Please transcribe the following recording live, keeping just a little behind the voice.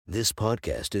This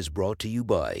podcast is brought to you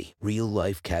by Real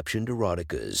Life Captioned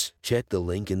Eroticas. Check the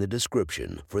link in the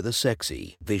description for the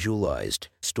sexy, visualized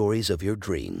stories of your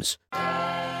dreams.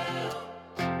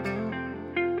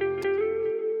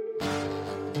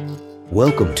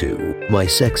 Welcome to My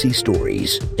Sexy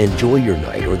Stories. Enjoy your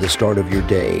night or the start of your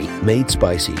day, made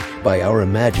spicy by our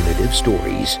imaginative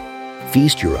stories.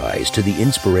 Feast your eyes to the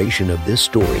inspiration of this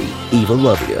story, Eva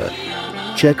Lovia.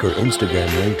 Check her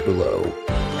Instagram linked below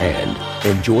and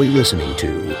enjoy listening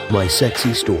to My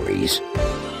Sexy Stories.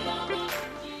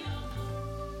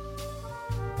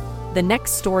 The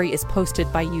next story is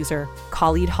posted by user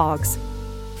Khalid Hogs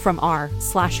from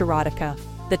r/erotica.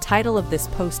 The title of this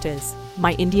post is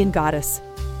My Indian Goddess.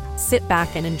 Sit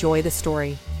back and enjoy the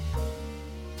story.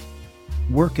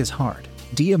 Work is hard.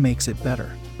 Dia makes it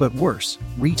better, but worse,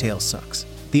 retail sucks.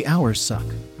 The hours suck.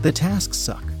 The tasks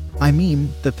suck. I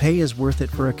mean, the pay is worth it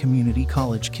for a community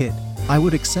college kid. I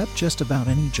would accept just about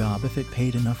any job if it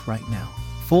paid enough right now.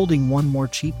 Folding one more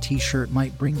cheap t-shirt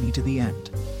might bring me to the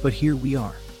end, but here we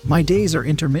are. My days are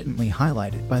intermittently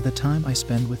highlighted by the time I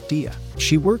spend with Dia.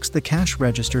 She works the cash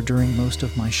register during most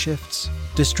of my shifts,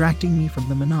 distracting me from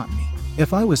the monotony.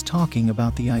 If I was talking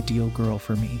about the ideal girl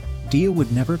for me, Dia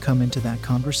would never come into that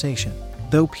conversation.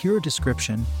 Though pure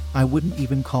description, I wouldn't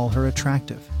even call her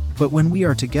attractive. But when we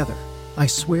are together, I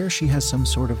swear she has some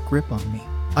sort of grip on me.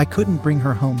 I couldn't bring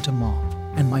her home to mom,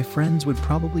 and my friends would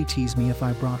probably tease me if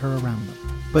I brought her around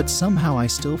them. But somehow I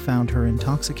still found her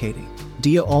intoxicating.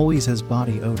 Dia always has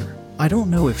body odor. I don't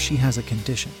know if she has a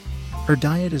condition. Her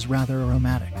diet is rather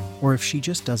aromatic, or if she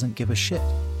just doesn't give a shit.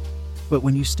 But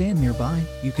when you stand nearby,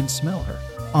 you can smell her.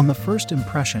 On the first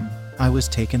impression, I was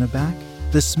taken aback.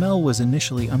 The smell was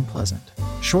initially unpleasant,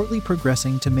 shortly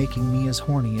progressing to making me as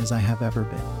horny as I have ever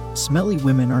been. Smelly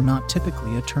women are not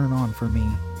typically a turn-on for me,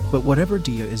 but whatever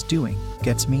Dia is doing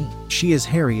gets me. She is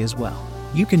hairy as well.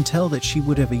 You can tell that she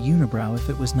would have a unibrow if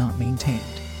it was not maintained.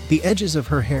 The edges of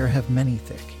her hair have many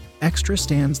thick, extra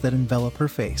strands that envelop her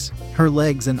face. Her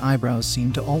legs and eyebrows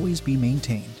seem to always be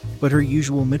maintained, but her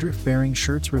usual midriff-bearing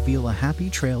shirts reveal a happy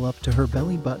trail up to her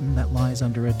belly button that lies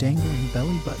under a dangling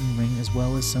belly button ring, as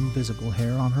well as some visible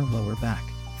hair on her lower back.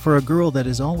 For a girl that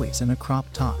is always in a crop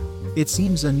top, it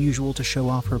seems unusual to show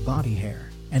off her body hair,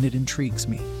 and it intrigues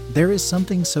me. There is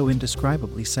something so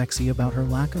indescribably sexy about her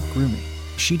lack of grooming.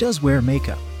 She does wear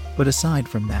makeup, but aside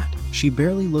from that, she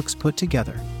barely looks put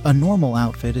together. A normal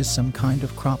outfit is some kind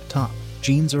of crop top,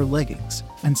 jeans or leggings,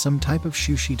 and some type of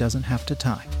shoe she doesn't have to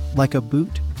tie, like a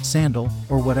boot, sandal,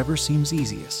 or whatever seems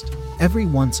easiest. Every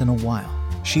once in a while,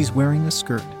 she's wearing a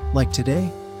skirt, like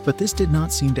today, but this did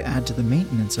not seem to add to the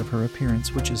maintenance of her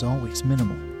appearance, which is always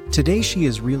minimal. Today she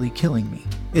is really killing me.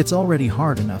 It's already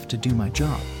hard enough to do my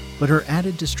job, but her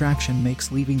added distraction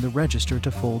makes leaving the register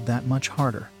to fold that much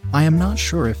harder. I am not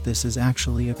sure if this is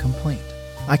actually a complaint.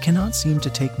 I cannot seem to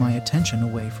take my attention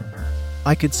away from her.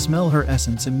 I could smell her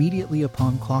essence immediately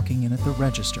upon clocking in at the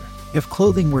register. If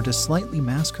clothing were to slightly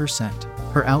mask her scent,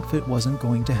 her outfit wasn't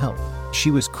going to help. She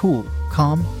was cool,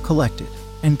 calm, collected,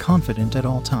 and confident at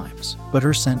all times, but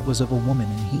her scent was of a woman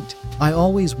in heat. I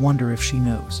always wonder if she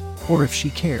knows, or if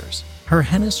she cares. Her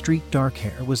henna-streaked dark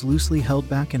hair was loosely held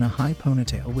back in a high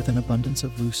ponytail with an abundance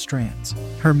of loose strands.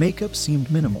 Her makeup seemed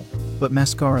minimal, but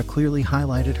mascara clearly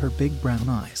highlighted her big brown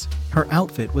eyes. Her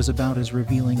outfit was about as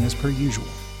revealing as per usual.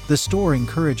 The store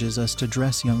encourages us to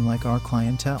dress young like our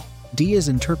clientele. Dia's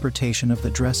interpretation of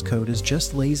the dress code is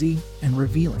just lazy and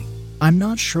revealing. I'm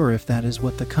not sure if that is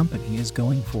what the company is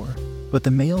going for, but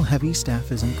the male-heavy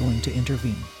staff isn't going to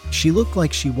intervene. She looked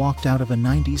like she walked out of a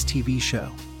 90s TV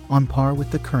show, on par with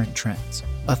the current trends.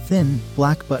 A thin,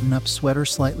 black button-up sweater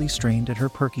slightly strained at her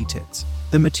perky tits.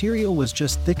 The material was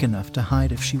just thick enough to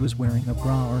hide if she was wearing a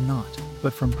bra or not,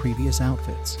 but from previous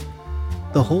outfits.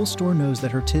 The whole store knows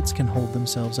that her tits can hold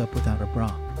themselves up without a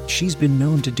bra. She's been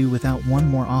known to do without one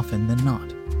more often than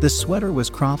not. The sweater was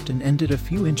cropped and ended a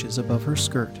few inches above her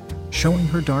skirt, showing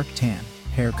her dark tan,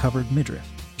 hair-covered midriff.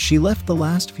 She left the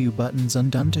last few buttons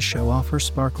undone to show off her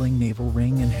sparkling navel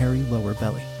ring and hairy lower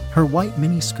belly. Her white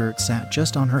mini-skirt sat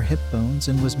just on her hip bones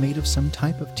and was made of some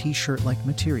type of t-shirt-like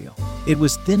material. It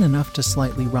was thin enough to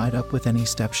slightly ride up with any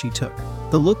step she took.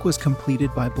 The look was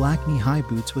completed by black knee-high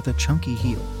boots with a chunky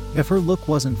heel. If her look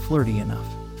wasn't flirty enough,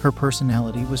 her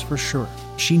personality was for sure.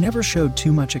 She never showed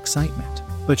too much excitement,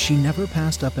 but she never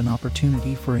passed up an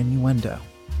opportunity for innuendo,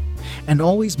 and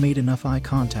always made enough eye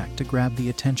contact to grab the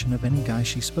attention of any guy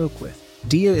she spoke with.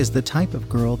 Dia is the type of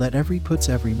girl that puts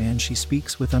every man she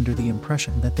speaks with under the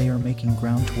impression that they are making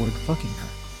ground toward fucking her.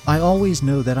 I always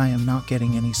know that I am not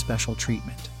getting any special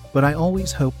treatment, but I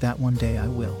always hope that one day I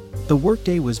will. The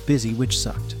workday was busy, which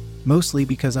sucked. mostly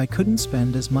because I couldn't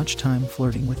spend as much time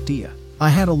flirting with Dia. I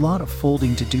had a lot of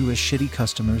folding to do as shitty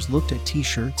customers looked at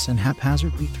t-shirts and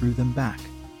haphazardly threw them back,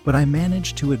 but I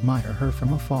managed to admire her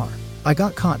from afar. I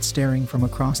got caught staring from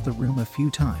across the room a few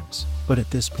times, but at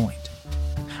this point,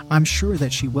 I'm sure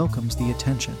that she welcomes the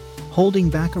attention. Holding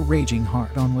back a raging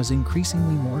heart-on was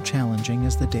increasingly more challenging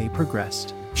as the day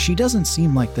progressed. She doesn't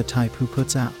seem like the type who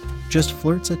puts out, just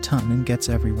flirts a ton and gets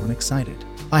everyone excited.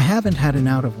 I haven't had an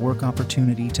out-of-work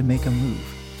opportunity to make a move,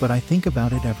 but I think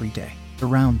about it every day.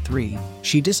 Around 3,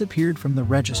 she disappeared from the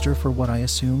register for what I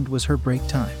assumed was her break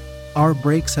time. Our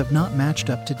breaks have not matched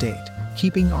up to date,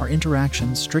 keeping our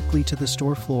interactions strictly to the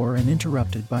store floor and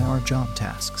interrupted by our job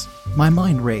tasks. My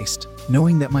mind raced,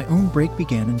 knowing that my own break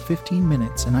began in 15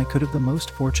 minutes and I could have the most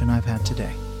fortune I've had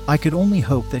today. I could only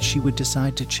hope that she would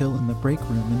decide to chill in the break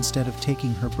room instead of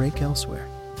taking her break elsewhere.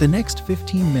 The next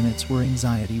 15 minutes were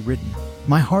anxiety-ridden.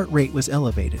 My heart rate was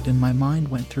elevated and my mind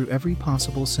went through every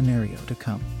possible scenario to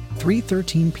come.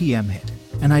 3:13 p.m. hit,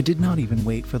 and I did not even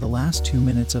wait for the last 2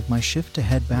 minutes of my shift to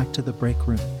head back to the break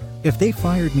room. If they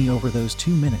fired me over those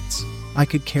 2 minutes, I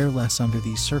could care less under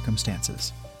these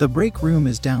circumstances. The break room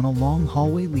is down a long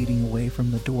hallway leading away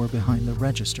from the door behind the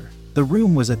register. The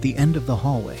room was at the end of the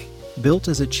hallway, built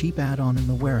as a cheap add-on in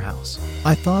the warehouse.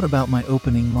 I thought about my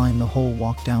opening line the whole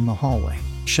walk down the hallway.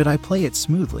 Should I play it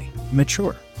smoothly,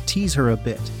 mature, tease her a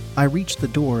bit? I reached the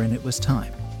door and it was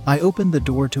time. I opened the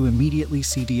door to immediately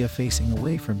see Dia facing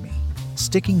away from me,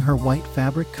 sticking her white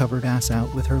fabric-covered ass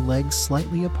out with her legs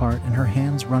slightly apart and her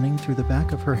hands running through the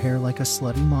back of her hair like a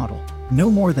slutty model.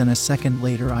 No more than a second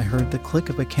later, I heard the click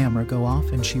of a camera go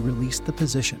off and she released the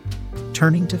position,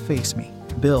 turning to face me.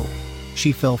 "Bill."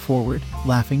 She fell forward,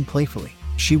 laughing playfully.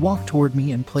 She walked toward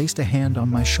me and placed a hand on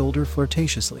my shoulder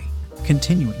flirtatiously,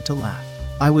 continuing to laugh.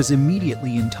 I was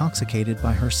immediately intoxicated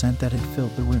by her scent that had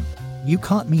filled the room. "You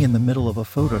caught me in the middle of a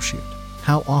photo shoot.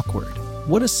 How awkward.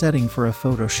 What a setting for a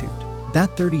photo shoot.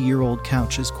 That 30-year-old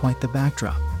couch is quite the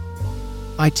backdrop."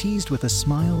 I teased with a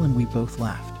smile and we both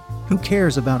laughed. Who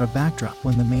cares about a backdrop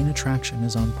when the main attraction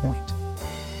is on point?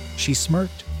 She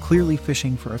smirked, clearly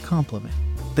fishing for a compliment.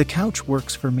 "The couch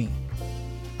works for me."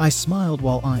 I smiled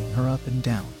while eyeing her up and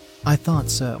down. "I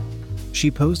thought so." She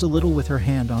posed a little with her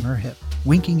hand on her hip,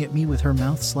 winking at me with her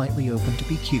mouth slightly open to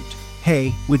be cute.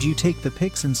 "Hey, would you take the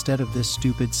pics instead of this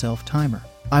stupid self-timer?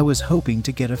 I was hoping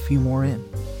to get a few more in."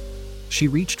 She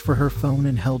reached for her phone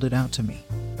and held it out to me,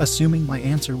 assuming my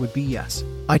answer would be yes.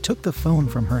 I took the phone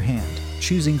from her hand,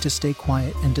 choosing to stay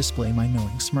quiet and display my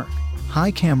knowing smirk.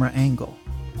 "High camera angle,"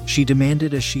 she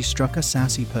demanded as she struck a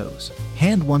sassy pose,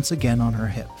 hand once again on her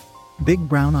hip, big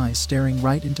brown eyes staring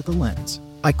right into the lens.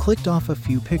 I clicked off a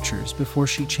few pictures before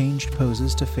she changed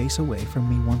poses to face away from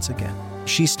me once again.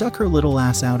 She stuck her little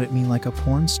ass out at me like a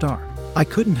porn star. I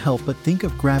couldn't help but think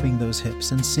of grabbing those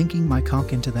hips and sinking my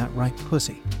cock into that ripe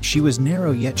pussy. She was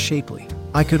narrow yet shapely.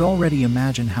 I could already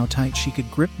imagine how tight she could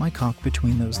grip my cock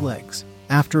between those legs.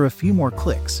 After a few more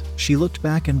clicks, she looked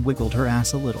back and wiggled her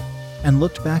ass a little, and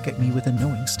looked back at me with a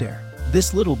knowing stare.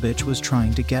 This little bitch was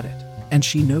trying to get it, and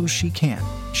she knows she can.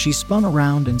 She spun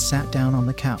around and sat down on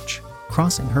the couch,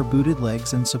 crossing her booted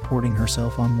legs and supporting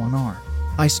herself on one arm.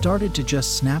 I started to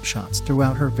just snapshots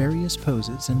throughout her various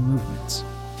poses and movements,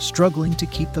 struggling to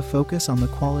keep the focus on the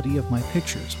quality of my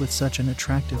pictures with such an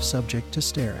attractive subject to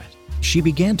stare at. She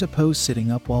began to pose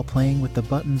sitting up while playing with the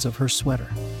buttons of her sweater,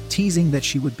 teasing that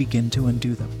she would begin to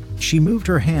undo them. She moved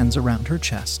her hands around her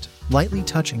chest, lightly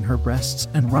touching her breasts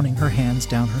and running her hands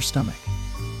down her stomach,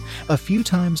 a few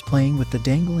times playing with the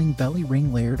dangling belly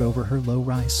ring layered over her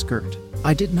low-rise skirt.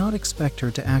 I did not expect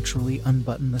her to actually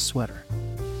unbutton the sweater,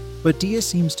 but Dia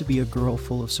seems to be a girl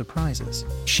full of surprises.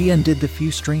 She undid the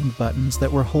few string buttons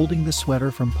that were holding the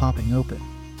sweater from popping open,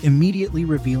 immediately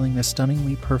revealing a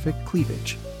stunningly perfect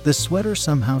cleavage. The sweater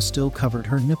somehow still covered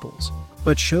her nipples,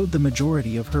 but showed the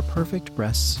majority of her perfect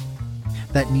breasts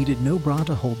that needed no bra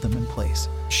to hold them in place.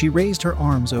 She raised her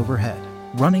arms overhead,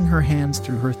 running her hands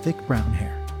through her thick brown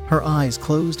hair. Her eyes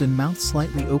closed and mouth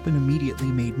slightly open immediately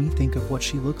made me think of what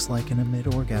she looks like in a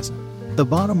mid-orgasm. The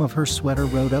bottom of her sweater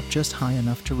rode up just high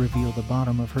enough to reveal the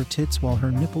bottom of her tits while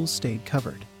her nipples stayed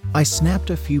covered. I snapped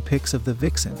a few pics of the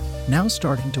vixen, now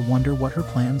starting to wonder what her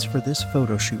plans for this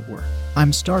photo shoot were.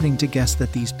 I'm starting to guess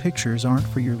that these pictures aren't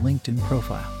for your LinkedIn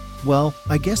profile. Well,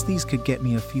 I guess these could get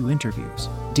me a few interviews.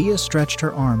 Dia stretched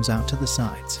her arms out to the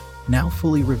sides, now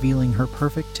fully revealing her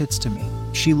perfect tits to me.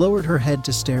 She lowered her head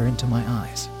to stare into my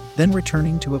eyes, then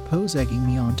returning to a pose egging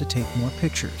me on to take more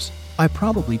pictures. I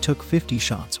probably took 50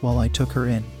 shots while I took her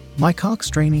in. My cock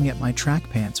straining at my track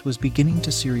pants was beginning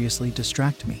to seriously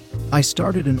distract me. I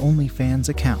started an OnlyFans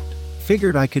account.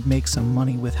 Figured I could make some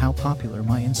money with how popular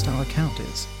my Insta account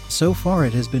is. So far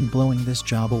it has been blowing this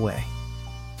job away.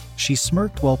 She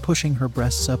smirked while pushing her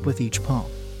breasts up with each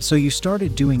palm. So you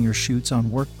started doing your shoots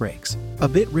on work breaks. A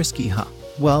bit risky, huh?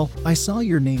 Well, I saw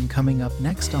your name coming up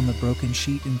next on the broken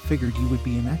sheet and figured you would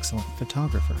be an excellent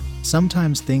photographer.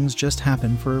 Sometimes things just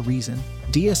happen for a reason.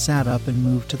 Dia sat up and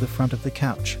moved to the front of the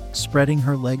couch, spreading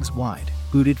her legs wide,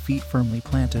 booted feet firmly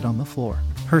planted on the floor.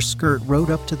 Her skirt rode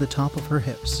up to the top of her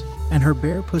hips, and her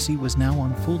bare pussy was now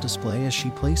on full display as she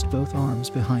placed both arms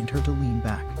behind her to lean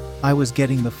back. I was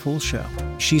getting the full show.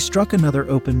 She struck another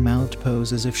open-mouthed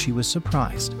pose as if she was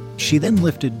surprised. She then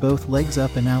lifted both legs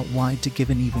up and out wide to give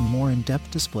an even more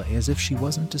in-depth display as if she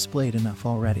wasn't displayed enough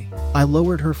already. I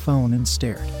lowered her phone and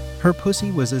stared. Her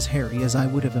pussy was as hairy as I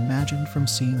would have imagined from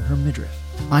seeing her midriff.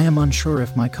 I am unsure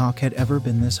if my cock had ever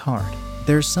been this hard.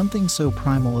 There's something so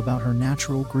primal about her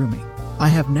natural grooming. I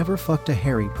have never fucked a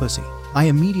hairy pussy. I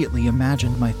immediately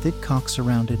imagined my thick cock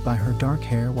surrounded by her dark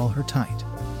hair while her tight,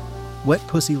 wet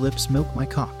pussy lips milked my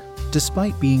cock.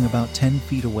 Despite being about 10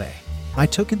 feet away, I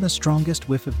took in the strongest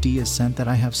whiff of Dia's scent that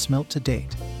I have smelt to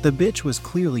date. The bitch was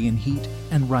clearly in heat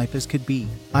and ripe as could be.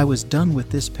 I was done with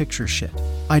this picture shit.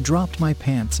 I dropped my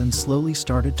pants and slowly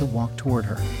started to walk toward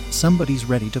her. Somebody's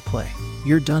ready to play.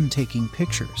 You're done taking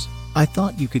pictures. I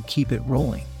thought you could keep it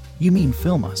rolling. You mean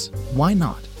film us? Why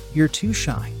not? You're too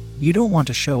shy. You don't want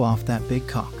to show off that big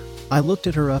cock. I looked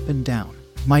at her up and down.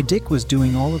 My dick was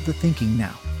doing all of the thinking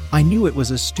now. I knew it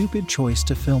was a stupid choice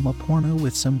to film a porno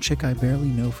with some chick I barely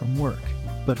know from work,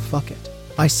 but fuck it.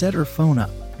 I set her phone up,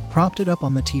 propped it up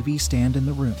on the TV stand in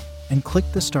the room, and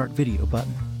clicked the start video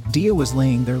button. Dia was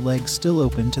laying their legs still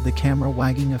open to the camera,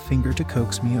 wagging a finger to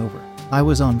coax me over. I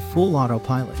was on full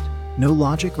autopilot. No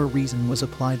logic or reason was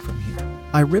applied from here.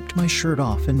 I ripped my shirt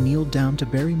off and kneeled down to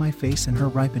bury my face in her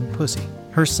ripened pussy.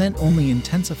 Her scent only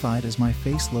intensified as my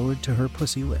face lowered to her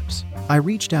pussy lips. I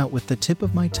reached out with the tip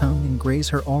of my tongue and grazed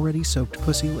her already soaked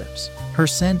pussy lips. Her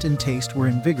scent and taste were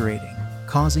invigorating,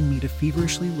 causing me to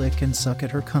feverishly lick and suck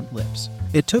at her cunt lips.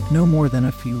 It took no more than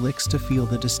a few licks to feel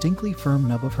the distinctly firm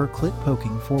nub of her clit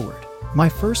poking forward. My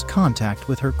first contact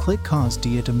with her clit caused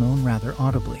Dia to moan rather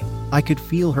audibly. I could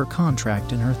feel her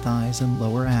contract in her thighs and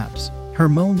lower abs. Her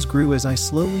moans grew as I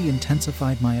slowly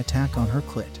intensified my attack on her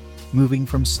clit, moving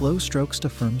from slow strokes to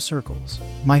firm circles.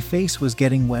 My face was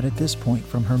getting wet at this point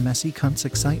from her messy cunt's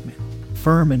excitement.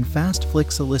 Firm and fast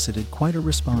flicks elicited quite a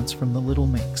response from the little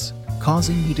minx,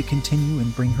 causing me to continue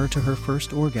and bring her to her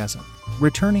first orgasm.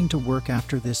 Returning to work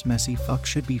after this messy fuck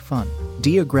should be fun.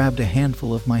 Dia grabbed a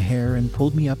handful of my hair and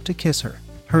pulled me up to kiss her.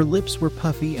 Her lips were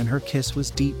puffy and her kiss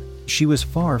was deep. She was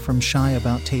far from shy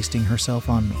about tasting herself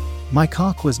on me. My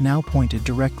cock was now pointed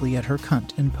directly at her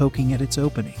cunt and poking at its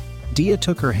opening. Dia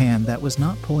took her hand that was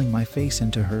not pulling my face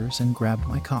into hers and grabbed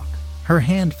my cock. Her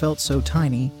hand felt so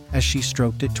tiny as she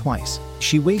stroked it twice.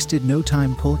 She wasted no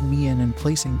time pulling me in and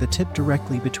placing the tip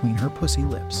directly between her pussy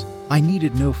lips. I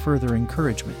needed no further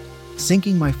encouragement,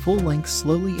 sinking my full length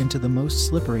slowly into the most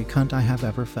slippery cunt I have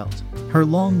ever felt. Her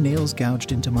long nails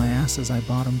gouged into my ass as I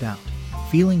bottomed out,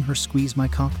 feeling her squeeze my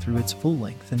cock through its full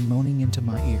length and moaning into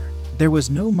my ear. There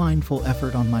was no mindful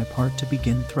effort on my part to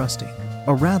begin thrusting.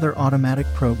 A rather automatic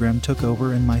program took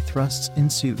over and my thrusts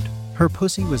ensued. Her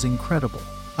pussy was incredible.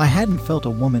 I hadn't felt a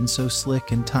woman so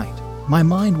slick and tight. My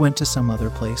mind went to some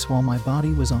other place while my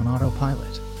body was on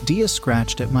autopilot. Dia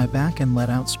scratched at my back and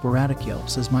let out sporadic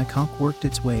yelps as my cock worked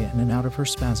its way in and out of her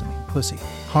spasming pussy.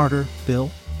 Harder, Bill,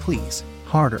 please,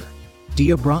 harder.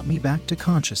 Dia brought me back to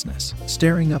consciousness,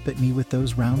 staring up at me with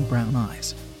those round brown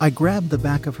eyes. I grabbed the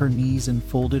back of her knees and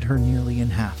folded her nearly in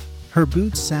half. Her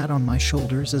boots sat on my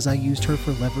shoulders as I used her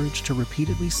for leverage to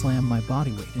repeatedly slam my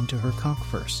body weight into her cock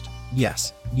first.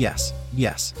 Yes, yes,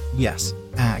 yes, yes,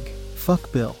 ag,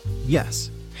 fuck Bill, yes.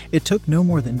 It took no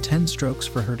more than 10 strokes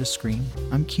for her to scream,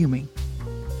 I'm cuming.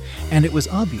 And it was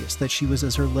obvious that she was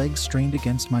as her legs strained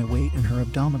against my weight and her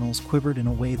abdominals quivered in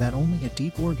a way that only a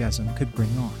deep orgasm could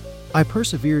bring on. I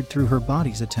persevered through her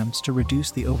body's attempts to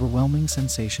reduce the overwhelming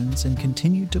sensations and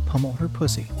continued to pummel her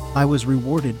pussy. I was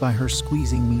rewarded by her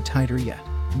squeezing me tighter yet.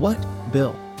 What,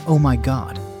 Bill? Oh my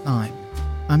God,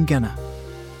 I'm gonna.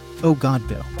 Oh God,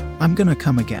 Bill, I'm gonna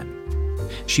come again.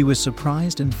 She was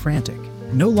surprised and frantic,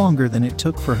 no longer than it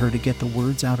took for her to get the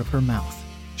words out of her mouth.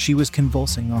 She was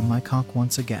convulsing on my cock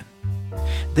once again.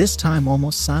 This time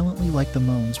almost silently, like the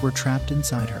moans were trapped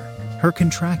inside her. Her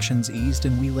contractions eased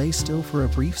and we lay still for a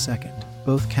brief second,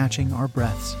 both catching our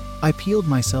breaths. I peeled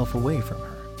myself away from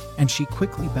her, and she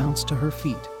quickly bounced to her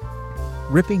feet,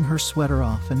 ripping her sweater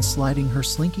off and sliding her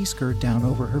slinky skirt down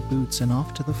over her boots and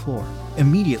off to the floor.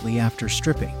 Immediately after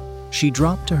stripping, she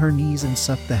dropped to her knees and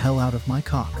sucked the hell out of my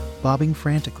cock, bobbing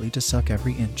frantically to suck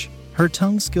every inch. Her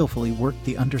tongue skillfully worked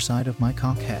the underside of my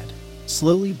cock head,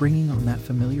 slowly bringing on that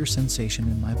familiar sensation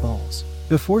in my balls.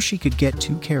 Before she could get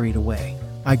too carried away,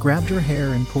 I grabbed her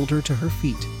hair and pulled her to her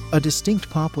feet. A distinct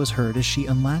pop was heard as she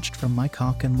unlatched from my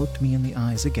cock and looked me in the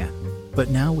eyes again, but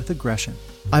now with aggression.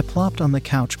 I plopped on the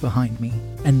couch behind me,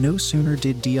 and no sooner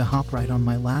did Dia hop right on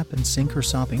my lap and sink her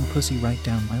sopping pussy right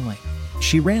down my lane.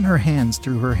 She ran her hands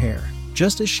through her hair,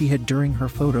 just as she had during her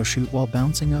photo shoot, while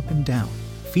bouncing up and down.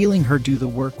 Feeling her do the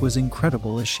work was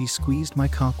incredible as she squeezed my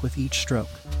cock with each stroke.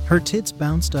 Her tits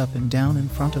bounced up and down in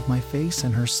front of my face,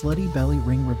 and her slutty belly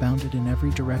ring rebounded in every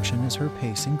direction as her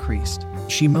pace increased.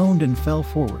 She moaned and fell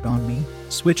forward on me,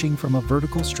 switching from a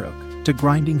vertical stroke to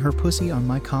grinding her pussy on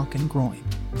my cock and groin.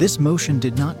 This motion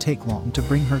did not take long to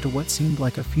bring her to what seemed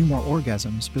like a few more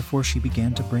orgasms before she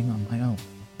began to bring on my own.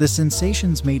 The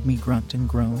sensations made me grunt and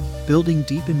groan, building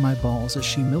deep in my balls as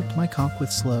she milked my cock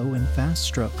with slow and fast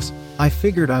strokes. I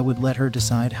figured I would let her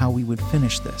decide how we would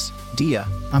finish this. Dia,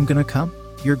 I'm gonna come?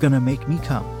 You're gonna make me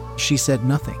come. She said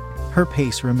nothing. Her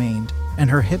pace remained,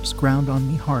 and her hips ground on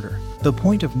me harder. The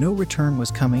point of no return was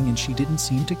coming, and she didn't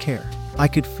seem to care. I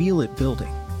could feel it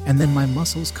building, and then my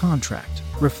muscles contract,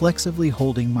 reflexively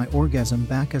holding my orgasm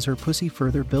back as her pussy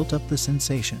further built up the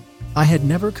sensation. I had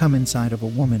never come inside of a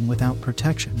woman without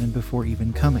protection and before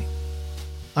even coming.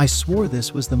 I swore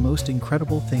this was the most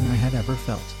incredible thing I had ever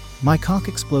felt. My cock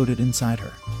exploded inside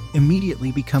her,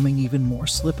 immediately becoming even more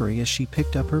slippery as she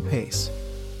picked up her pace,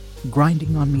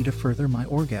 grinding on me to further my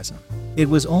orgasm. It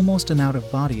was almost an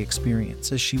out-of-body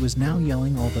experience as she was now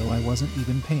yelling, although I wasn't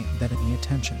even paying that any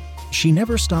attention. She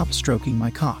never stopped stroking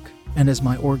my cock, and as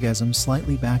my orgasm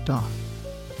slightly backed off,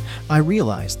 I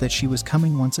realized that she was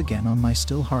coming once again on my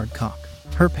still hard cock.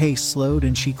 Her pace slowed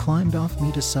and she climbed off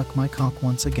me to suck my cock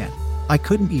once again. I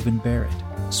couldn't even bear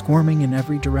it, squirming in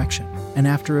every direction, and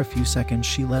after a few seconds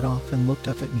she let off and looked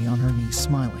up at me on her knees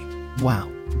smiling. "Wow,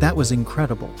 that was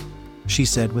incredible," she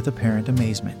said with apparent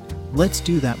amazement. "Let's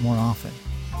do that more often."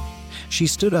 She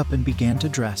stood up and began to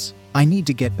dress. "I need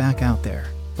to get back out there,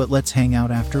 but let's hang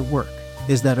out after work.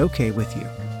 Is that okay with you?"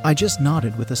 I just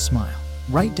nodded with a smile.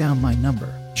 "Write down my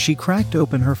number." She cracked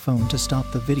open her phone to stop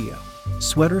the video.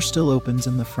 Sweater still opens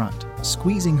in the front,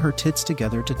 squeezing her tits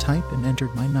together to type, and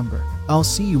entered my number. "I'll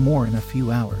see you more in a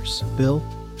few hours, Bill."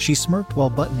 She smirked while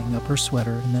buttoning up her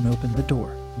sweater and then opened the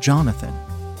door. "Jonathan,"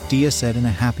 Dia said in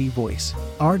a happy voice.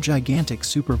 Our gigantic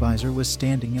supervisor was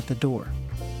standing at the door,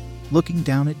 looking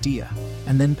down at Dia,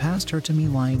 and then past her to me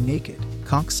lying naked,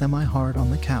 cock semi-hard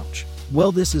on the couch.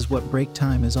 "Well, this is what break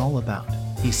time is all about,"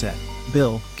 he said.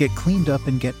 "Bill, get cleaned up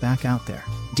and get back out there."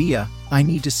 "Dia, I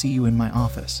need to see you in my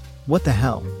office." "What the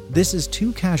hell? This is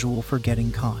too casual for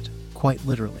getting caught," quite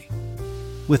literally.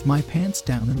 With my pants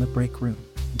down in the break room,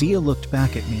 Dia looked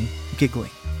back at me, giggling.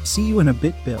 "See you in a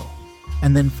bit, Bill,"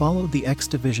 and then followed the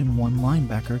ex-Division I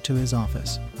linebacker to his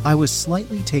office. I was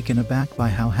slightly taken aback by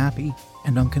how happy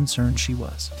and unconcerned she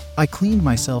was. I cleaned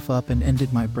myself up and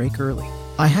ended my break early.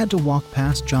 I had to walk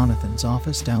past Jonathan's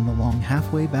office down the long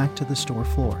halfway back to the store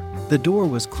floor. The door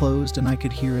was closed and I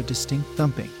could hear a distinct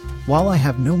thumping. While I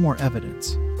have no more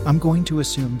evidence, I'm going to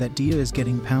assume that Dia is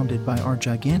getting pounded by our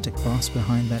gigantic boss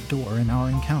behind that door, and our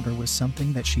encounter was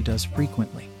something that she does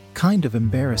frequently. Kind of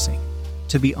embarrassing.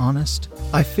 To be honest,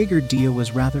 I figured Dia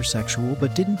was rather sexual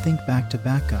but didn't think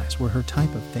back-to-back guys were her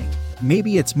type of thing.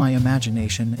 Maybe it's my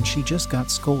imagination and she just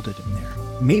got scolded in there.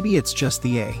 Maybe it's just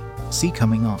the AC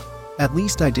coming on. At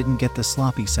least I didn't get the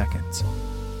sloppy seconds.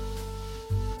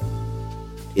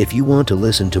 If you want to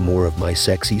listen to more of my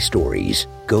sexy stories,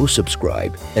 go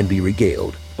subscribe and be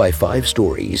regaled by 5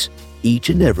 stories each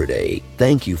and every day.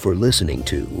 Thank you for listening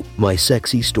to My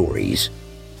Sexy Stories.